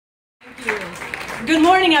Good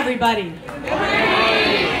morning, everybody. Good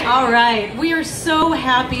morning. All right, we are so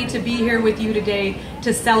happy to be here with you today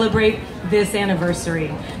to celebrate this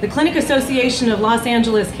anniversary. The Clinic Association of Los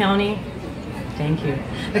Angeles County, thank you.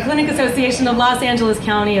 The Clinic Association of Los Angeles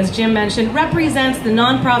County, as Jim mentioned, represents the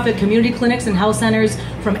nonprofit community clinics and health centers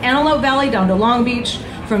from Antelope Valley down to Long Beach,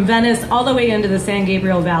 from Venice all the way into the San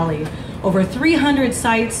Gabriel Valley. Over 300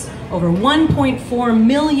 sites, over 1.4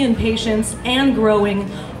 million patients and growing,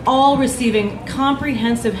 all receiving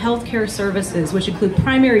comprehensive healthcare services, which include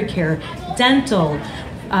primary care, dental,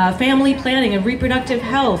 family planning and reproductive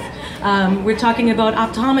health. We're talking about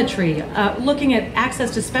optometry, looking at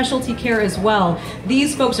access to specialty care as well.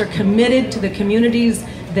 These folks are committed to the communities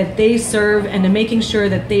that they serve and to making sure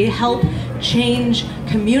that they help change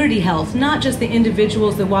community health, not just the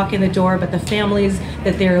individuals that walk in the door, but the families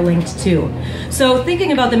that they're linked to. So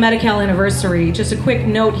thinking about the Medi-Cal anniversary, just a quick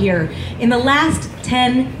note here. In the last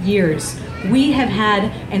 10 years, we have had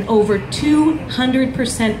an over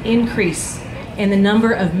 200% increase in the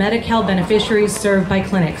number of Medi-Cal beneficiaries served by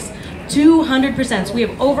clinics. 200%. So we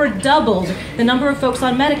have over doubled the number of folks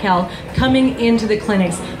on Medi-Cal coming into the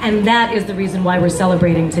clinics, and that is the reason why we're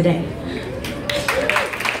celebrating today.